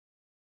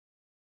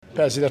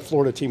Pazzi, that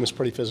Florida team was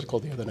pretty physical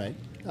the other night,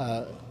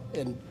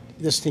 and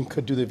this team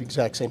could do the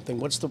exact same thing.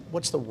 What's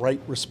the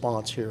right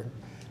response here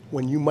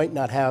when you might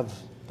not have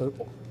the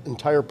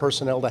entire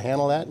personnel to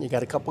handle that, and you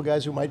got a couple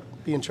guys who might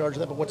be in charge of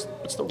that? But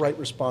what's the right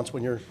response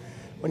when you're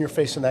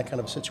facing that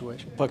kind of a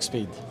situation? Puck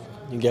speed.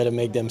 You got to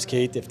make them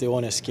skate. If they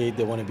want to skate,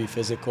 they want to be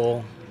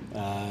physical.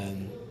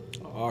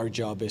 Our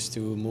job is to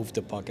move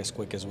the puck as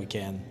quick as we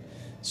can,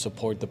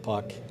 support the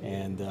puck,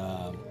 and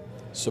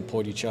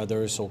support each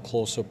other, so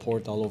close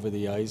support all over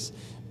the ice.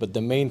 But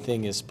the main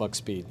thing is puck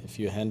speed. If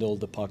you handle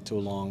the puck too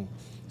long,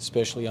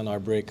 especially on our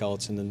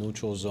breakouts in the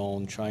neutral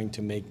zone, trying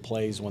to make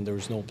plays when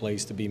there's no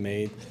plays to be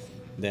made,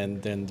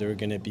 then they're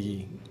going to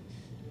be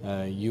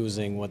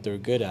using what they're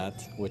good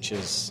at, which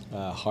is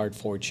hard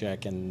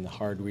forecheck and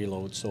hard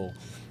reload. So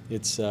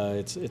it's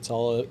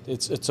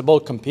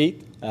about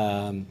compete,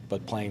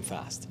 but playing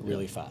fast,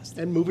 really fast.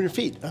 And moving your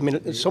feet. I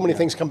mean, so many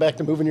things come back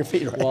to moving your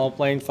feet, right? Well,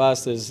 playing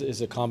fast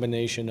is a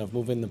combination of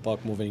moving the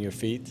puck, moving your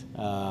feet.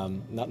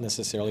 Not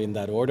necessarily in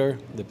that order,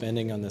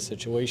 depending on the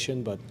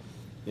situation, but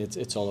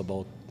it's all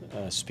about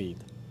speed.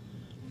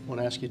 I want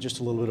to ask you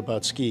just a little bit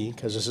about Ski,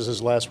 because this is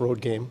his last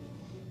road game.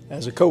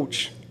 As a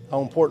coach,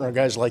 how important are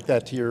guys like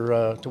that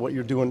to what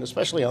you're doing,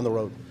 especially on the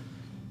road?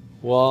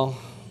 Well,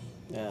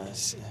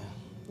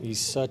 he's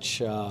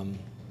such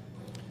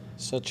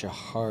a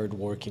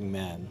hard-working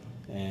man,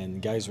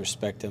 and guys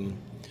respect him.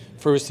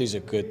 First, he's a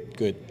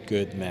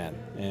good man,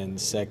 and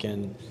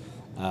second,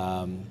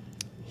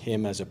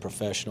 him as a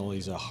professional,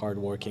 he's a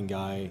hard-working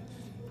guy.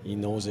 He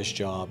knows his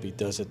job. He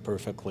does it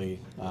perfectly.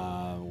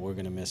 We're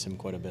going to miss him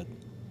quite a bit.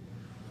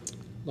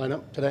 Line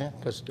up today?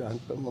 Because I'm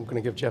going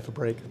to give Jeff a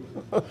break.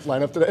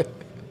 Line up today?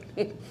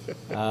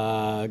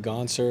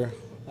 Gonser,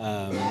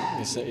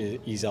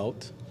 he's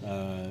out,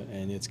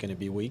 and it's going to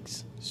be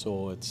weeks.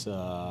 So it's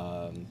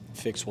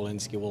Fix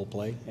Walensky will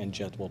play, and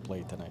Jet will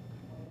play tonight.